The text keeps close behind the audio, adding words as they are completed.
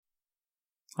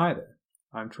Hi there,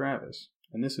 I'm Travis,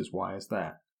 and this is Why Is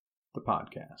That, the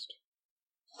podcast.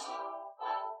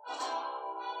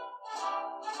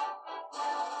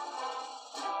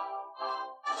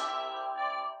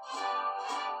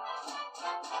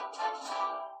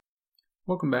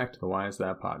 Welcome back to the Why Is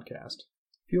That podcast.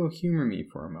 If you'll humor me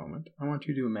for a moment, I want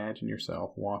you to imagine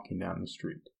yourself walking down the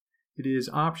street. It is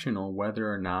optional whether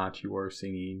or not you are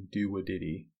singing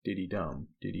do-a-diddy, diddy-dum,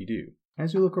 diddy-do.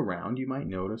 As you look around, you might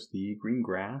notice the green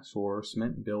grass or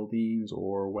cement buildings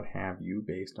or what have you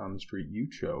based on the street you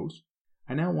chose.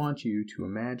 I now want you to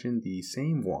imagine the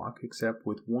same walk except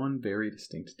with one very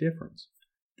distinct difference.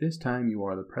 This time you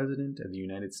are the President of the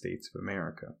United States of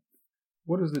America.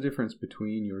 What is the difference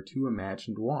between your two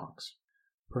imagined walks?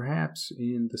 Perhaps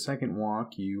in the second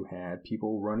walk you had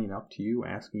people running up to you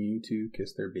asking you to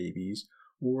kiss their babies,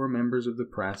 or members of the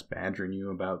press badgering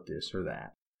you about this or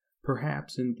that.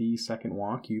 Perhaps in the second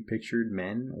walk you pictured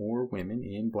men or women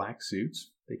in black suits,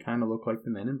 they kind of look like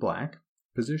the men in black,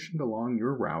 positioned along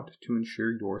your route to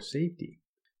ensure your safety.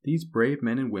 These brave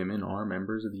men and women are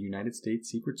members of the United States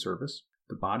Secret Service,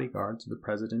 the bodyguards of the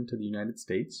President of the United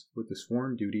States, with the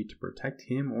sworn duty to protect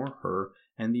him or her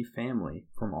and the family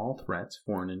from all threats,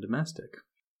 foreign and domestic.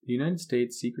 The United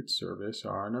States Secret Service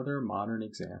are another modern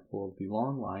example of the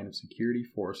long line of security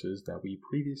forces that we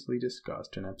previously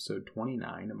discussed in episode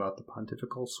 29 about the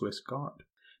Pontifical Swiss Guard.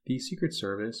 The Secret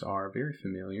Service are very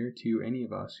familiar to any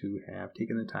of us who have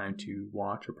taken the time to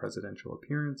watch a presidential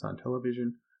appearance on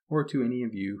television, or to any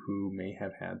of you who may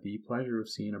have had the pleasure of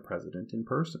seeing a president in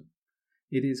person.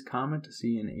 It is common to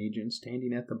see an agent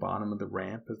standing at the bottom of the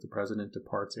ramp as the president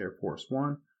departs Air Force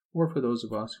One, or for those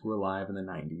of us who were alive in the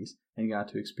 90s and got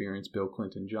to experience Bill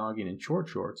Clinton jogging in short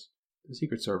shorts, the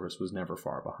Secret Service was never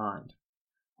far behind.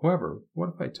 However, what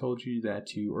if I told you that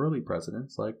to early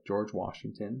presidents like George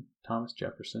Washington, Thomas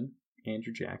Jefferson,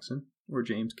 Andrew Jackson, or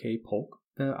James K. Polk,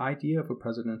 the idea of a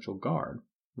presidential guard,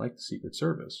 like the Secret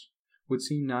Service, would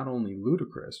seem not only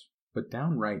ludicrous, but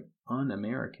downright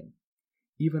un-American.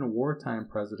 Even a wartime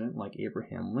president like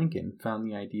Abraham Lincoln found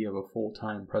the idea of a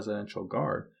full-time presidential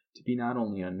guard to be not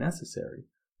only unnecessary,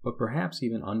 but perhaps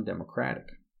even undemocratic.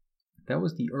 That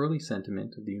was the early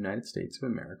sentiment of the United States of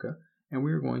America, and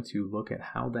we are going to look at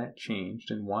how that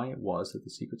changed and why it was that the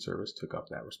Secret Service took up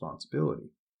that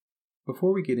responsibility.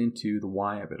 Before we get into the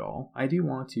why of it all, I do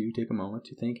want to take a moment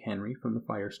to thank Henry from the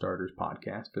Firestarters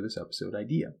podcast for this episode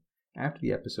idea. After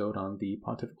the episode on the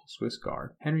Pontifical Swiss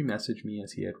Guard, Henry messaged me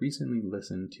as he had recently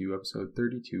listened to episode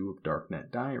 32 of Darknet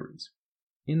Diaries.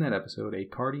 In that episode, a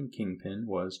carding kingpin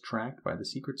was tracked by the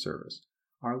Secret Service.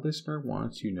 Our listener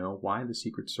wanted to know why the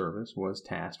Secret Service was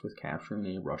tasked with capturing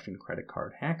a Russian credit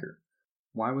card hacker.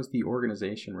 Why was the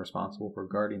organization responsible for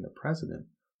guarding the president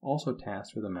also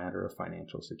tasked with a matter of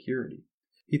financial security?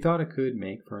 He thought it could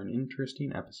make for an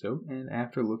interesting episode, and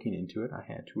after looking into it, I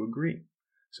had to agree.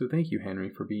 So thank you,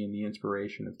 Henry, for being the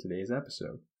inspiration of today's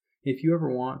episode. If you ever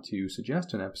want to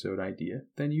suggest an episode idea,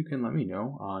 then you can let me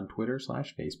know on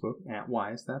Twitter/Facebook at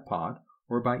WhyIsThatPod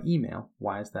or by email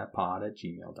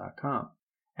whyisthatpod@gmail.com.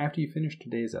 After you finish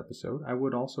today's episode, I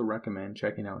would also recommend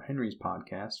checking out Henry's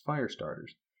podcast,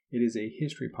 Firestarters. It is a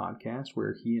history podcast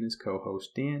where he and his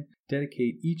co-host Dan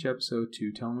dedicate each episode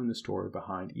to telling the story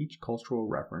behind each cultural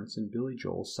reference in Billy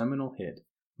Joel's seminal hit,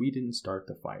 We Didn't Start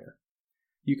the Fire.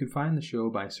 You can find the show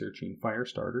by searching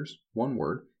Firestarters, one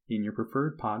word, in your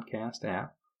preferred podcast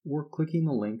app, or clicking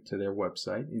the link to their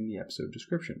website in the episode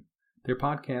description. Their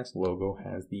podcast logo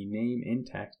has the name in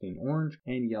text in orange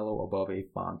and yellow above a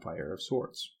bonfire of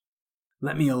sorts.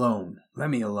 Let me alone,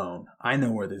 I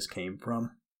know where this came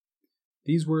from.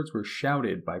 These words were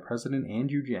shouted by President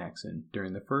Andrew Jackson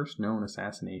during the first known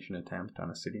assassination attempt on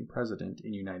a sitting president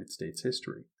in United States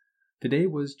history. The day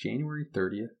was January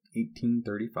 30th,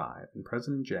 1835, and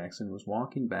President Jackson was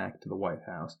walking back to the White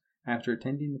House after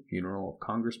attending the funeral of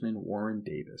Congressman Warren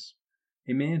Davis.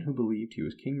 A man who believed he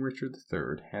was King Richard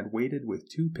III had waited with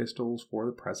two pistols for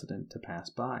the president to pass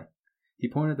by. He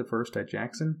pointed the first at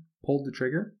Jackson, pulled the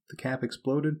trigger, the cap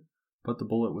exploded, but the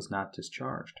bullet was not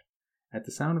discharged. At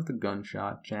the sound of the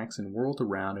gunshot, Jackson whirled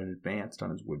around and advanced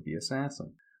on his would-be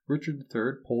assassin. Richard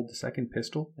III pulled the second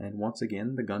pistol, and once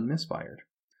again the gun misfired.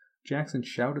 Jackson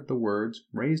shouted the words,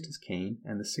 raised his cane,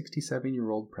 and the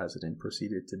 67-year-old president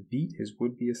proceeded to beat his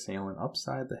would-be assailant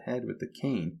upside the head with the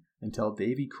cane until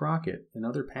Davy Crockett and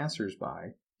other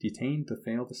passers-by detained the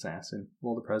failed assassin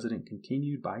while the president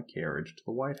continued by carriage to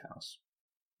the White House.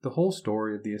 The whole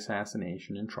story of the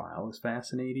assassination and trial is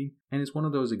fascinating and is one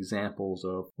of those examples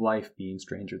of life being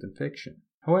stranger than fiction.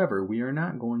 However, we are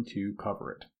not going to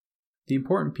cover it. The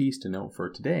important piece to note for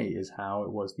today is how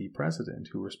it was the president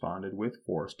who responded with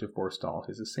force to forestall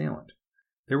his assailant.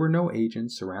 There were no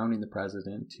agents surrounding the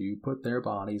president to put their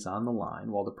bodies on the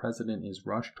line while the president is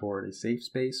rushed toward a safe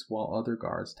space while other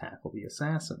guards tackle the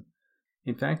assassin.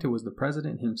 In fact, it was the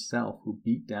president himself who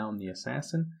beat down the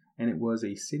assassin, and it was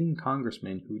a sitting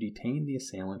congressman who detained the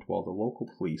assailant while the local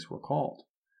police were called.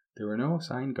 There were no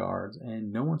assigned guards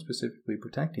and no one specifically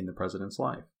protecting the president's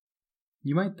life.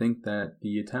 You might think that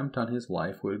the attempt on his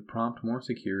life would prompt more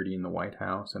security in the White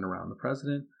House and around the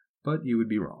president, but you would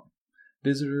be wrong.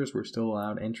 Visitors were still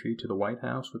allowed entry to the White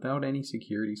House without any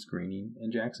security screening,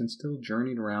 and Jackson still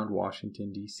journeyed around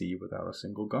Washington, D.C. without a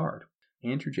single guard.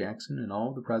 Andrew Jackson and all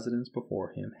of the presidents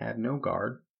before him had no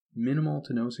guard, minimal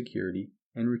to no security,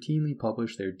 and routinely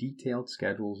published their detailed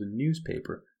schedules in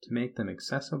newspaper to make them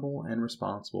accessible and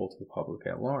responsible to the public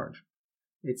at large.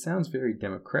 It sounds very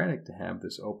democratic to have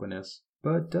this openness,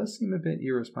 but does seem a bit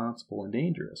irresponsible and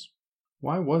dangerous.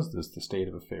 Why was this the state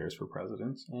of affairs for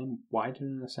presidents, and why did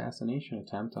an assassination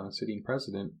attempt on a sitting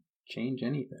president change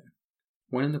anything?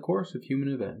 When in the course of human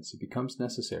events it becomes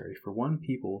necessary for one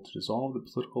people to dissolve the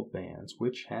political bands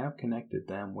which have connected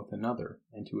them with another,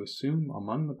 and to assume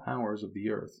among the powers of the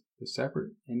earth the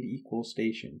separate and equal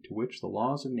station to which the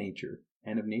laws of nature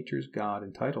and of nature's God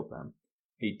entitle them,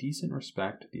 a decent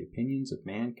respect to the opinions of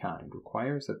mankind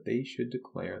requires that they should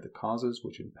declare the causes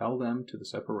which impel them to the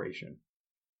separation.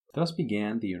 Thus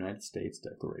began the United States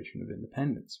Declaration of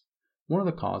Independence. One of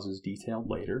the causes detailed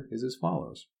later is as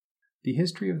follows. The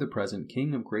history of the present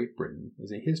King of Great Britain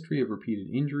is a history of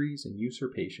repeated injuries and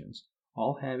usurpations,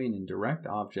 all having in direct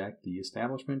object the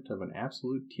establishment of an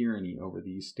absolute tyranny over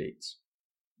these states.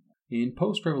 In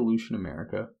post-revolution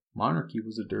America, monarchy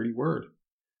was a dirty word.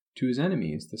 To his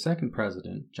enemies, the second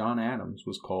president, John Adams,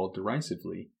 was called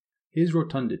derisively, His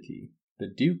Rotundity, the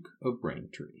Duke of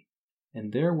Braintree.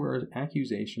 And there were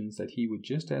accusations that he would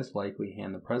just as likely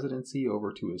hand the presidency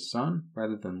over to his son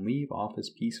rather than leave office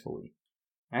peacefully.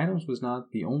 Adams was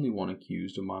not the only one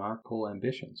accused of monarchical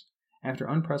ambitions. After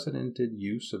unprecedented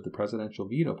use of the presidential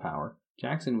veto power,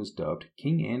 Jackson was dubbed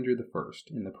King Andrew I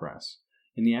in the press.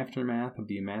 In the aftermath of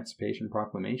the Emancipation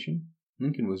Proclamation,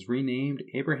 Lincoln was renamed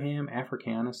Abraham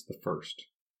Africanus I.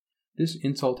 This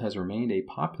insult has remained a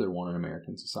popular one in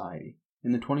American society.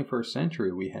 In the 21st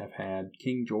century, we have had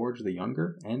King George the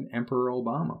Younger and Emperor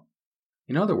Obama.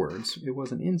 In other words, it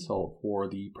was an insult for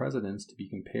the presidents to be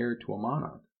compared to a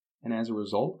monarch, and as a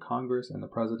result, Congress and the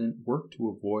president worked to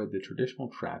avoid the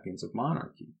traditional trappings of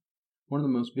monarchy. One of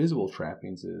the most visible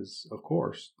trappings is, of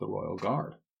course, the royal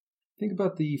guard. Think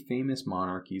about the famous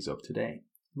monarchies of today.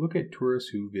 Look at tourists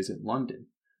who visit London.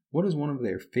 What is one of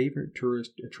their favorite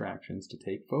tourist attractions to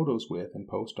take photos with and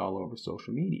post all over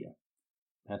social media?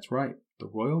 That's right, the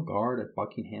Royal Guard at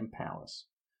Buckingham Palace.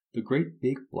 The great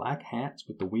big black hats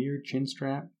with the weird chin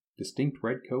strap, distinct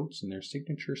red coats, and their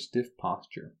signature stiff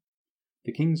posture.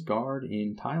 The King's Guard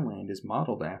in Thailand is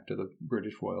modeled after the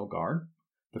British Royal Guard.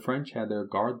 The French had their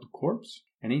Garde du Corps,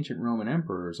 and ancient Roman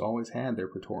emperors always had their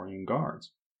Praetorian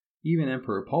Guards. Even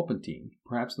Emperor Palpatine,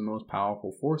 perhaps the most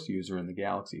powerful Force user in the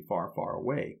galaxy far, far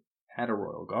away, had a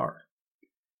Royal Guard.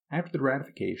 After the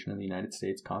ratification of the United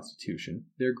States Constitution,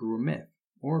 there grew a myth,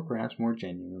 or perhaps more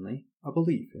genuinely, a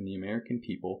belief in the American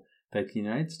people that the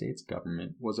United States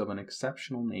government was of an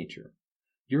exceptional nature.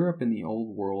 Europe in the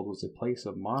Old World was a place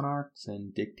of monarchs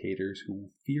and dictators who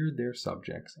feared their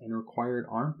subjects and required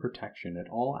armed protection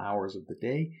at all hours of the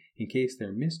day in case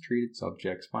their mistreated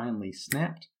subjects finally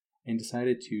snapped and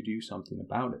decided to do something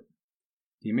about it.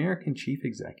 The American chief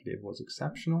executive was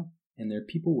exceptional, and their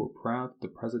people were proud that the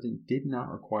president did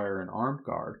not require an armed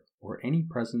guard or any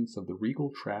presence of the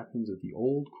regal trappings of the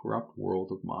old corrupt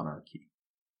world of monarchy.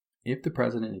 If the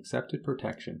president accepted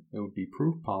protection, it would be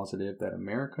proof positive that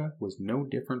America was no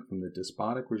different from the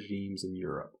despotic regimes in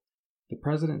Europe. The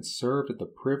president served at the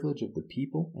privilege of the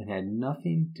people and had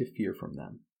nothing to fear from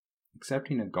them.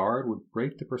 Accepting a guard would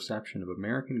break the perception of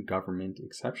American government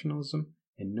exceptionalism,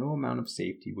 and no amount of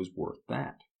safety was worth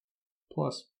that.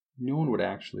 Plus, no one would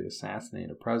actually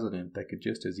assassinate a president that could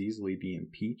just as easily be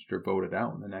impeached or voted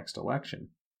out in the next election.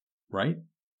 Right?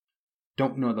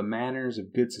 Don't know the manners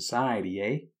of good society,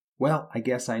 eh? Well, I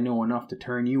guess I know enough to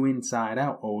turn you inside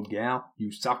out, old gal,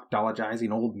 you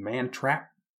sockdologizing old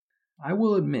man-trap. I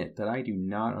will admit that I do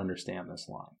not understand this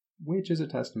line, which is a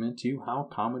testament to how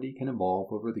comedy can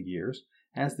evolve over the years,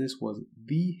 as this was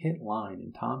the hit line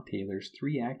in Tom Taylor's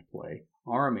three-act play,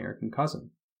 Our American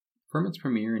Cousin. From its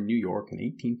premiere in New York in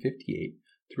 1858,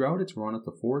 throughout its run at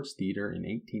the Ford's Theater in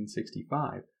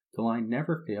 1865, the line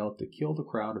never failed to kill the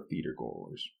crowd of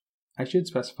theatergoers. I should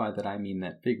specify that I mean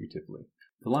that figuratively.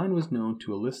 The line was known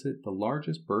to elicit the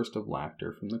largest burst of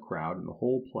laughter from the crowd in the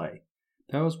whole play.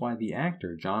 That was why the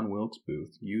actor John Wilkes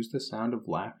Booth used the sound of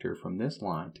laughter from this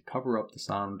line to cover up the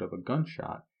sound of a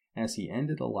gunshot as he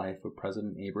ended the life of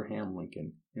President Abraham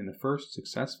Lincoln in the first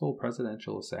successful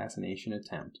presidential assassination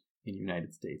attempt in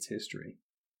United States history.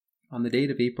 On the date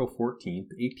of April 14,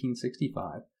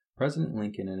 1865, President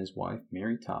Lincoln and his wife,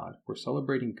 Mary Todd, were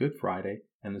celebrating Good Friday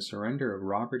and the surrender of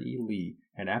Robert E. Lee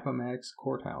at Appomattox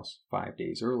Courthouse 5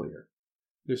 days earlier.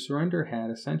 Their surrender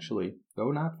had essentially,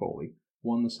 though not fully,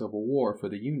 won the Civil War for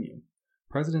the Union.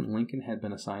 President Lincoln had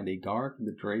been assigned a guard for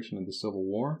the duration of the Civil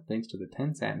War thanks to the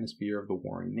tense atmosphere of the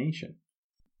warring nation.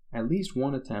 At least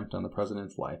one attempt on the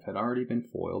president's life had already been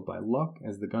foiled by luck,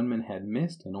 as the gunman had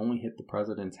missed and only hit the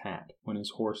president's hat when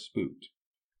his horse spooked.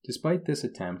 Despite this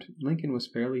attempt, Lincoln was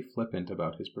fairly flippant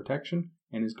about his protection,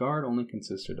 and his guard only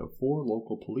consisted of 4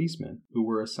 local policemen who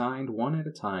were assigned one at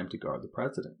a time to guard the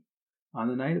president. On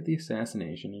the night of the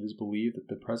assassination, it is believed that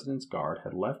the president's guard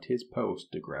had left his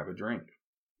post to grab a drink.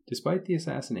 Despite the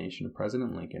assassination of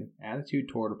President Lincoln, attitude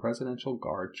toward a presidential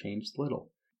guard changed little.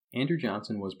 Andrew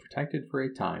Johnson was protected for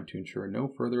a time to ensure no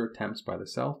further attempts by the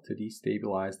South to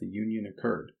destabilize the Union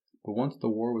occurred, but once the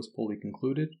war was fully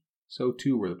concluded, so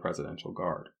too were the presidential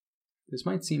guard. This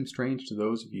might seem strange to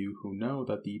those of you who know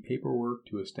that the paperwork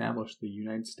to establish the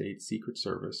United States Secret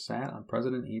Service sat on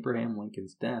President Abraham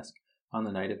Lincoln's desk on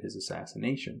the night of his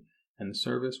assassination, and the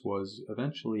service was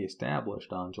eventually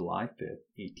established on July 5,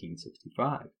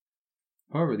 1865.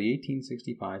 However, the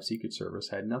 1865 Secret Service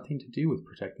had nothing to do with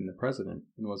protecting the president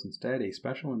and was instead a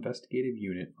special investigative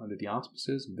unit under the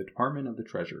auspices of the Department of the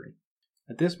Treasury.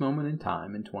 At this moment in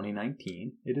time, in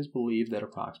 2019, it is believed that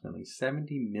approximately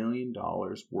 $70 million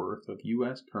worth of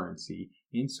U.S. currency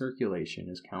in circulation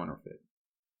is counterfeit.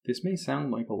 This may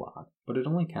sound like a lot, but it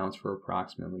only counts for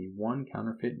approximately 1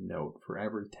 counterfeit note for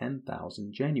every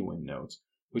 10,000 genuine notes,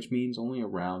 which means only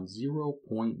around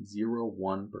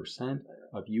 0.01%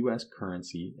 of U.S.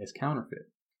 currency is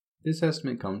counterfeit. This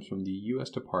estimate comes from the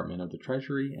U.S. Department of the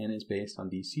Treasury and is based on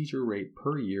the seizure rate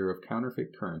per year of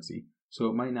counterfeit currency, so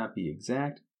it might not be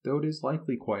exact, though it is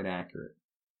likely quite accurate.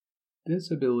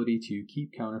 This ability to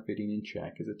keep counterfeiting in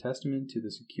check is a testament to the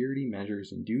security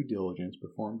measures and due diligence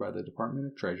performed by the Department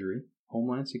of Treasury,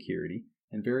 Homeland Security,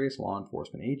 and various law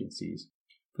enforcement agencies.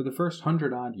 For the first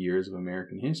 100-odd years of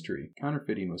American history,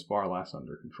 counterfeiting was far less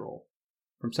under control.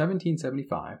 From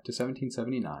 1775 to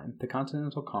 1779, the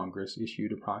Continental Congress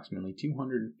issued approximately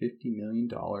 $250 million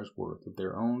worth of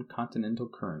their own continental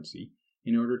currency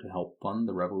in order to help fund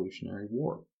the Revolutionary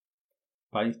War.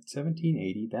 By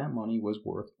 1780, that money was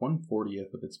worth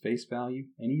 1/40th of its face value,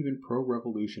 and even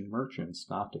pro-revolution merchants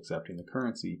stopped accepting the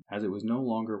currency as it was no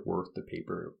longer worth the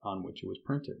paper on which it was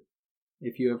printed.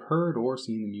 If you have heard or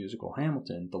seen the musical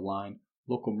Hamilton, the line,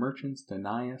 "Local merchants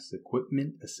deny us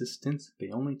equipment assistance, they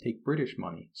only take British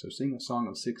money, so sing a song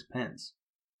of 6 pence."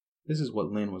 This is what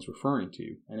Lynn was referring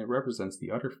to, and it represents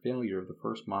the utter failure of the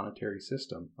first monetary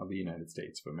system of the United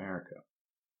States of America.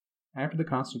 After the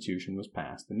Constitution was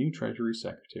passed, the new Treasury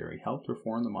Secretary helped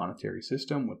reform the monetary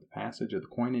system with the passage of the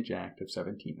Coinage Act of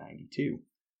 1792.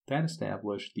 That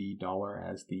established the dollar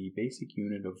as the basic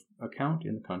unit of account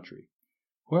in the country.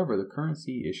 However, the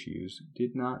currency issues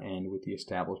did not end with the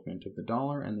establishment of the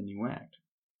dollar and the new act.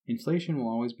 Inflation will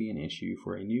always be an issue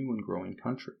for a new and growing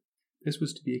country. This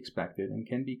was to be expected and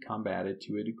can be combated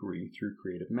to a degree through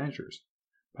creative measures.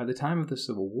 By the time of the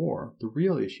Civil War, the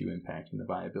real issue impacting the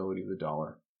viability of the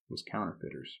dollar was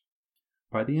counterfeiters.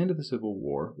 By the end of the Civil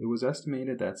War, it was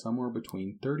estimated that somewhere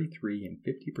between 33 and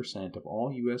 50% of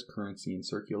all U.S. currency in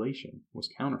circulation was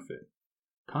counterfeit.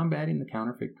 Combating the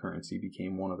counterfeit currency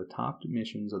became one of the top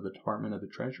missions of the Department of the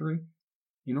Treasury.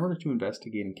 In order to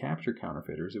investigate and capture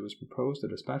counterfeiters, it was proposed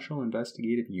that a special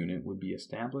investigative unit would be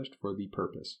established for the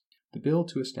purpose. The bill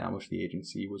to establish the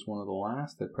agency was one of the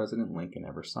last that President Lincoln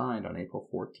ever signed on April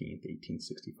 14,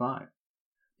 1865.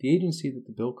 The agency that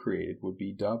the bill created would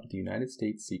be dubbed the United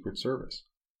States Secret Service.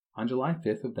 On July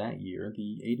 5th of that year,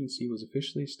 the agency was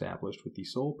officially established with the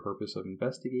sole purpose of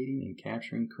investigating and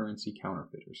capturing currency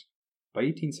counterfeiters. By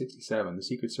 1867, the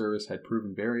Secret Service had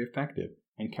proven very effective,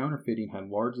 and counterfeiting had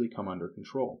largely come under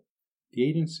control. The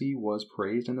agency was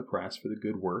praised in the press for the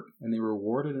good work, and they were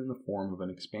rewarded in the form of an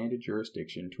expanded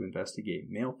jurisdiction to investigate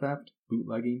mail theft,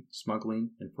 bootlegging,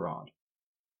 smuggling, and fraud.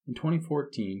 In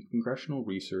 2014, Congressional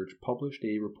Research published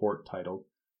a report titled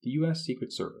The U.S.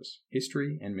 Secret Service,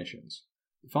 History and Missions.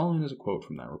 The following is a quote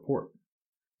from that report.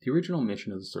 The original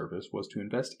mission of the service was to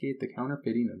investigate the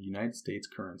counterfeiting of United States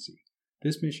currency.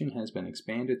 This mission has been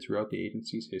expanded throughout the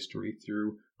agency's history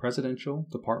through presidential,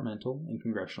 departmental, and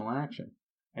congressional action.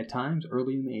 At times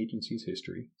early in the agency's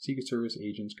history, Secret Service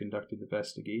agents conducted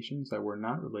investigations that were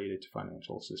not related to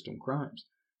financial system crimes.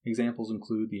 Examples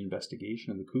include the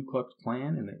investigation of the Ku Klux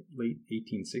Klan in the late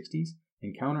 1860s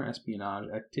and counter-espionage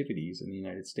activities in the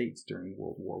United States during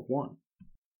World War I.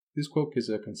 This quote gives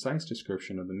a concise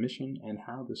description of the mission and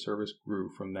how the service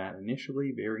grew from that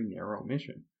initially very narrow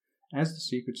mission. As the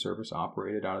Secret Service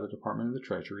operated out of the Department of the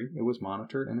Treasury, it was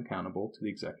monitored and accountable to the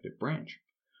executive branch,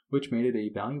 which made it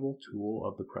a valuable tool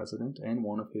of the president and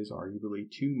one of his arguably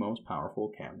two most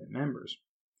powerful cabinet members.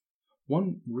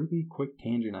 One really quick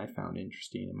tangent I found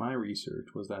interesting in my research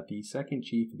was that the second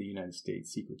chief of the United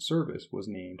States Secret Service was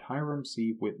named Hiram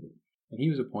C. Whitley, and he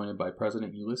was appointed by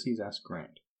President Ulysses S.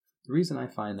 Grant. The reason I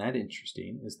find that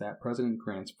interesting is that President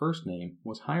Grant's first name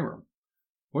was Hiram.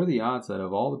 What are the odds that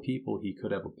of all the people he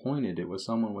could have appointed, it was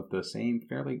someone with the same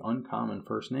fairly uncommon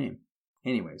first name?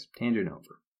 Anyways, tangent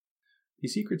over. The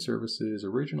Secret Service's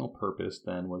original purpose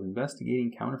then was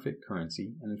investigating counterfeit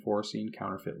currency and enforcing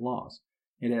counterfeit laws.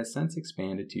 It has since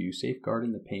expanded to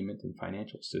safeguarding the payment and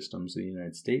financial systems of the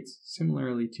United States,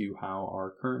 similarly to how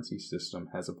our currency system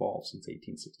has evolved since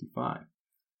 1865.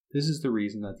 This is the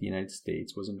reason that the United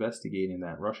States was investigating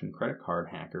that Russian credit card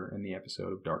hacker in the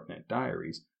episode of Darknet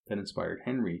Diaries that inspired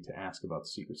Henry to ask about the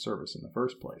Secret Service in the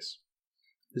first place.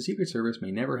 The Secret Service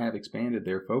may never have expanded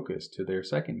their focus to their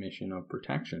second mission of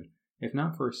protection, if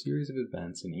not for a series of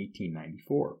events in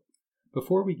 1894.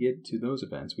 Before we get to those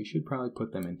events, we should probably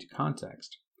put them into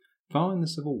context. Following the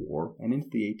Civil War and into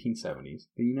the 1870s,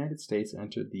 the United States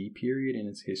entered the period in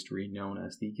its history known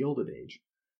as the Gilded Age.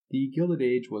 The Gilded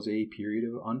Age was a period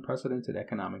of unprecedented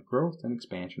economic growth and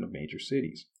expansion of major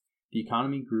cities. The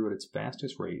economy grew at its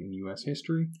fastest rate in U.S.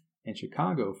 history, and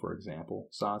Chicago, for example,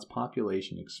 saw its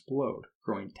population explode,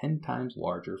 growing 10 times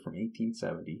larger from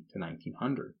 1870 to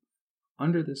 1900.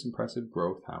 Under this impressive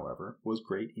growth, however, was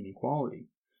great inequality.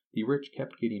 The rich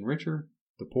kept getting richer,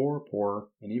 the poor poorer,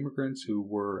 and immigrants who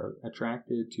were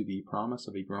attracted to the promise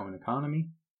of a growing economy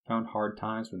found hard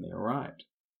times when they arrived.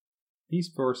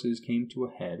 These forces came to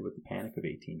a head with the Panic of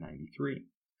 1893. The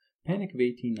Panic of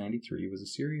 1893 was a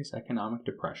serious economic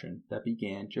depression that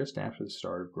began just after the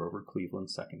start of Grover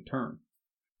Cleveland's second term.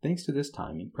 Thanks to this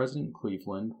timing, President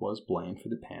Cleveland was blamed for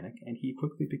the panic, and he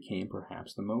quickly became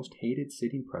perhaps the most hated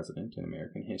sitting president in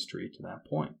American history to that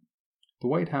point. The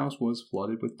White House was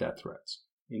flooded with death threats.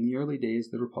 In the early days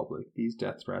of the Republic, these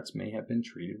death threats may have been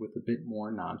treated with a bit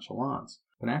more nonchalance,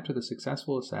 but after the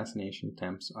successful assassination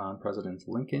attempts on Presidents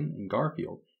Lincoln and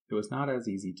Garfield, it was not as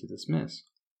easy to dismiss.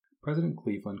 President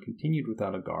Cleveland continued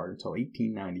without a guard until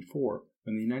 1894,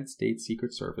 when the United States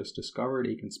Secret Service discovered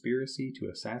a conspiracy to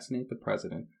assassinate the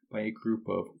president by a group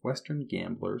of Western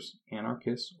gamblers,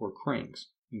 anarchists, or cranks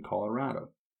in Colorado.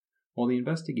 While the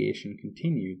investigation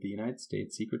continued, the United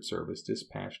States Secret Service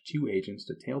dispatched 2 agents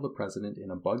to tail the president in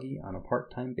a buggy on a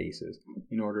part-time basis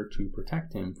in order to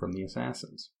protect him from the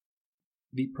assassins.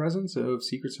 The presence of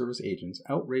Secret Service agents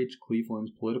outraged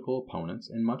Cleveland's political opponents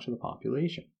and much of the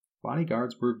population.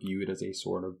 Bodyguards were viewed as a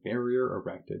sort of barrier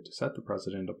erected to set the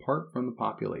president apart from the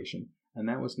population, and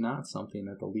that was not something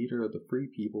that the leader of the free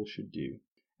people should do.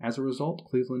 As a result,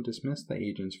 Cleveland dismissed the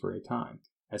agents for a time.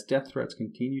 As death threats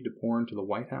continued to pour into the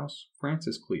White House,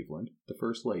 Frances Cleveland, the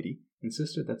First Lady,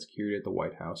 insisted that security at the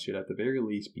White House should at the very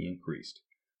least be increased.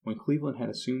 When Cleveland had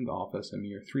assumed office, a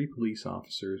mere 3 police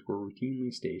officers were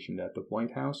routinely stationed at the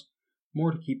White House,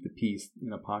 more to keep the peace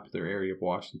in a popular area of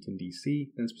Washington,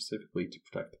 D.C., than specifically to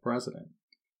protect the president.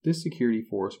 This security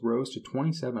force rose to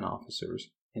 27 officers,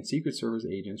 and Secret Service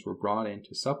agents were brought in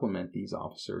to supplement these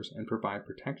officers and provide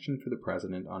protection for the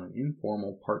president on an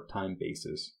informal part-time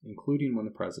basis, including when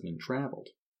the president traveled.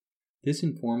 This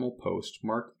informal post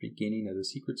marked the beginning of the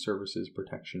Secret Service's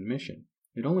protection mission.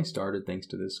 It only started thanks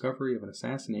to the discovery of an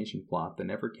assassination plot that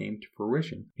never came to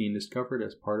fruition, being discovered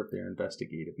as part of their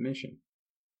investigative mission.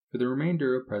 For the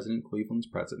remainder of President Cleveland's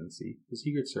presidency, the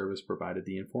Secret Service provided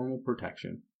the informal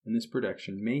protection, and this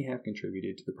protection may have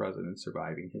contributed to the president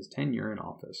surviving his tenure in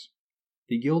office.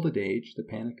 The Gilded Age, the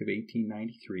Panic of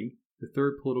 1893, the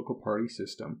Third Political Party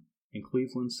System, and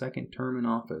Cleveland's second term in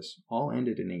office all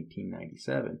ended in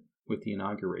 1897 with the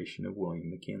inauguration of William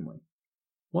McKinley.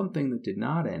 One thing that did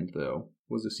not end, though,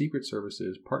 was the Secret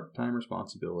Service's part-time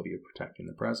responsibility of protecting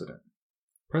the president.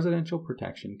 Presidential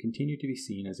protection continued to be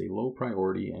seen as a low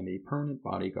priority, and a permanent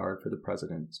bodyguard for the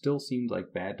president still seemed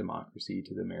like bad democracy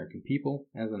to the American people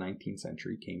as the 19th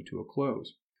century came to a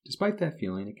close. Despite that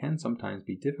feeling, it can sometimes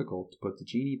be difficult to put the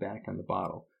genie back in the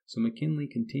bottle, so McKinley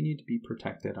continued to be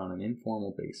protected on an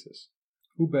informal basis.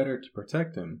 Who better to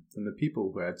protect him than the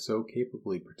people who had so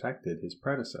capably protected his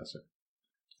predecessor?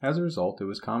 As a result, it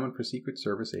was common for Secret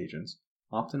Service agents,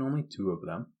 often only 2 of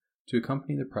them, to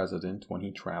accompany the president when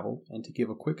he traveled and to give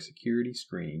a quick security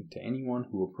screening to anyone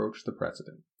who approached the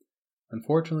president.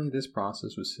 Unfortunately, this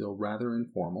process was still rather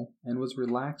informal and was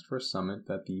relaxed for a summit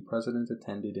that the president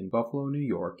attended in Buffalo, New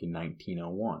York in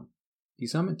 1901. The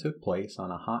summit took place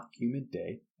on a hot, humid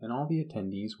day, and all the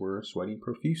attendees were sweating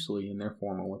profusely in their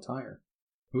formal attire.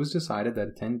 It was decided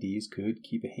that attendees could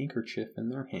keep a handkerchief in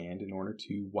their hand in order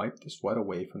to wipe the sweat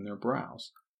away from their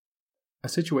brows, a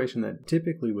situation that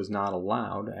typically was not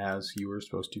allowed, as you were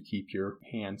supposed to keep your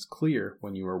hands clear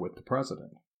when you were with the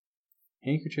president.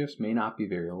 Handkerchiefs may not be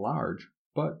very large,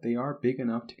 but they are big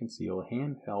enough to conceal a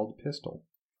handheld pistol.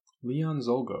 Leon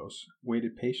Czolgosz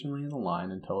waited patiently in the line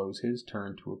until it was his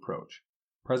turn to approach.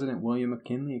 President William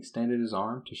McKinley extended his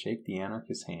arm to shake the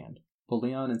anarchist's hand, but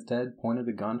Leon instead pointed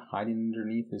the gun hiding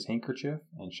underneath his handkerchief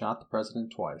and shot the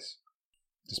president twice.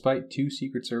 Despite 2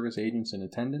 Secret Service agents in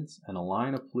attendance and a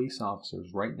line of police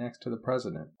officers right next to the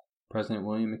president, President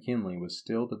William McKinley was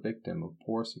still the victim of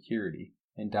poor security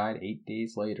and died 8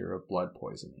 days later of blood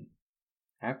poisoning.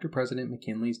 After President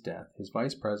McKinley's death, his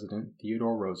vice president,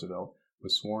 Theodore Roosevelt,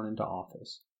 was sworn into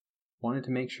office. Wanting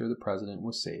to make sure the president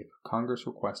was safe, Congress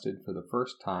requested for the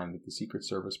first time that the Secret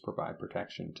Service provide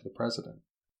protection to the president.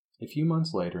 A few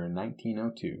months later, in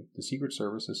 1902, the Secret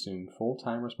Service assumed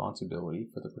full-time responsibility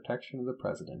for the protection of the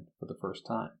president for the first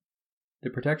time.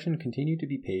 The protection continued to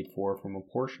be paid for from a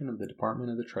portion of the Department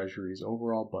of the Treasury's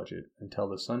overall budget until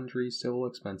the Sundry Civil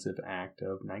Expenses Act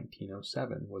of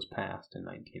 1907 was passed in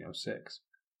 1906.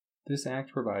 This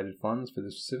act provided funds for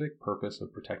the specific purpose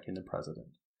of protecting the president.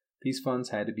 These funds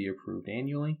had to be approved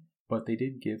annually, but they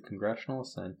did give congressional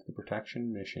assent to the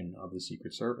protection mission of the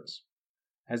Secret Service.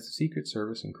 As the Secret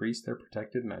Service increased their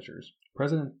protective measures,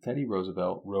 President Teddy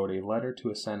Roosevelt wrote a letter to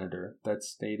a senator that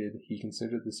stated he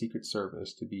considered the Secret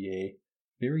Service to be a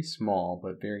very small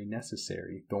but very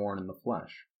necessary thorn in the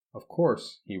flesh. Of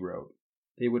course, he wrote,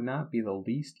 they would not be the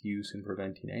least use in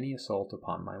preventing any assault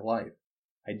upon my life.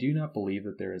 I do not believe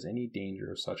that there is any danger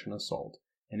of such an assault,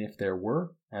 and if there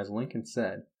were, as Lincoln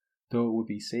said, though it would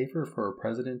be safer for a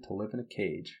president to live in a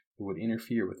cage, it would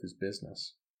interfere with his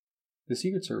business. The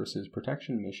Secret Service's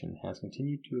protection mission has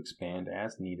continued to expand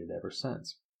as needed ever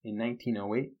since. In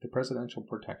 1908, the presidential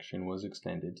protection was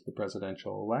extended to the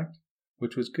presidential-elect,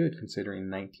 which was good considering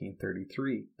in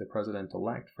 1933 the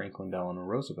president-elect Franklin Delano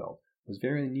Roosevelt was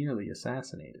very nearly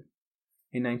assassinated.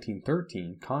 In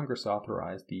 1913, Congress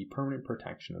authorized the permanent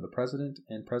protection of the president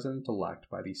and president-elect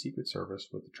by the Secret Service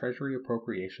with the Treasury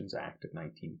Appropriations Act of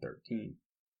 1913.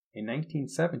 In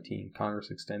 1917,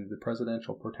 Congress extended the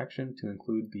presidential protection to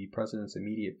include the president's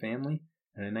immediate family,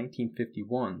 and in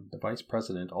 1951, the vice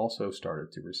president also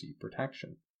started to receive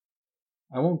protection.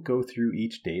 I won't go through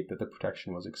each date that the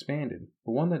protection was expanded,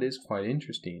 but one that is quite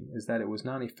interesting is that it was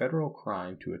not a federal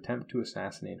crime to attempt to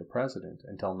assassinate a president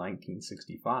until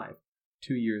 1965,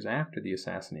 2 years after the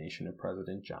assassination of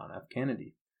President John F.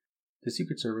 Kennedy. The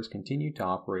Secret Service continued to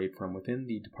operate from within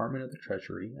the Department of the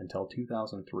Treasury until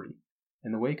 2003.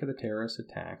 In the wake of the terrorist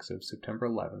attacks of September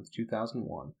 11,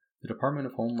 2001, the Department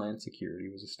of Homeland Security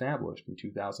was established in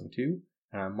 2002,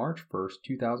 and on March 1,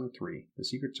 2003, the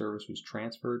Secret Service was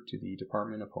transferred to the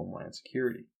Department of Homeland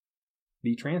Security.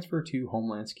 The transfer to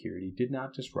Homeland Security did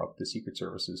not disrupt the Secret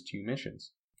Service's 2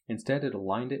 missions. Instead, it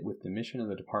aligned it with the mission of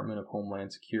the Department of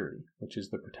Homeland Security, which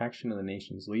is the protection of the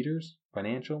nation's leaders,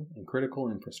 financial, and critical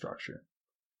infrastructure.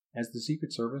 As the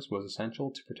Secret Service was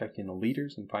essential to protecting the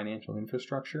leaders and financial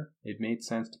infrastructure, it made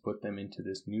sense to put them into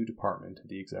this new department of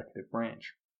the executive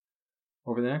branch.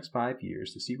 Over the next 5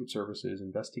 years, the Secret Service's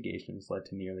investigations led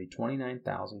to nearly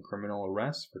 29,000 criminal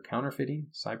arrests for counterfeiting,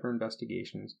 cyber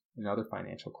investigations, and other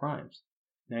financial crimes.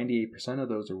 98% of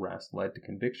those arrests led to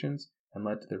convictions and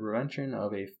led to the prevention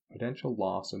of a potential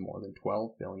loss of more than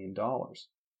 $12 billion.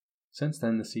 Since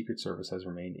then, the Secret Service has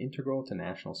remained integral to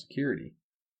national security.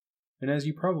 And as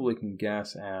you probably can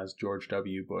guess, as George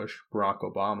W. Bush, Barack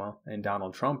Obama, and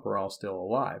Donald Trump are all still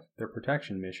alive, their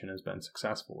protection mission has been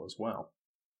successful as well.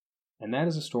 And that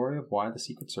is a story of why the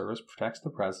Secret Service protects the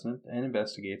president and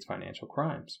investigates financial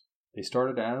crimes. They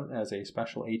started out as a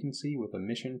special agency with a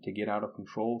mission to get out of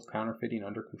control of counterfeiting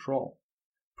under control.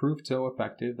 Proved so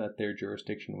effective that their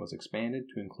jurisdiction was expanded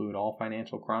to include all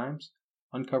financial crimes,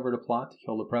 uncovered a plot to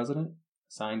kill the president,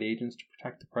 assigned agents to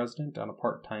protect the president on a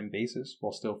part-time basis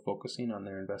while still focusing on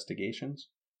their investigations,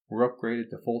 were upgraded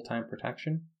to full-time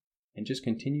protection, and just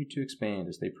continued to expand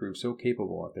as they proved so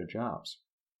capable at their jobs.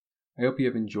 I hope you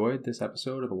have enjoyed this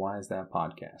episode of the Why Is That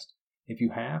podcast. If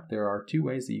you have, there are 2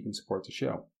 ways that you can support the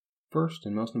show. First,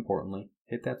 and most importantly,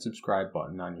 hit that subscribe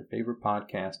button on your favorite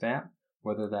podcast app,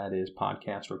 whether that is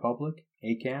Podcast Republic,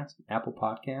 Acast, Apple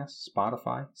Podcasts,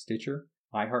 Spotify, Stitcher,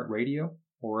 iHeartRadio,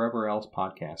 or wherever else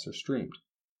podcasts are streamed.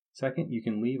 Second, you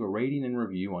can leave a rating and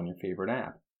review on your favorite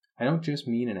app. I don't just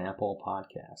mean in Apple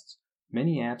Podcasts.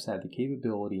 Many apps have the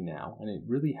capability now, and it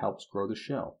really helps grow the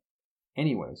show.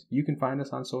 Anyways, you can find us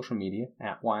on social media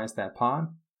at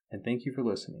WhyIsThatPod, and thank you for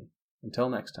listening. Until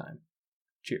next time,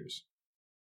 cheers.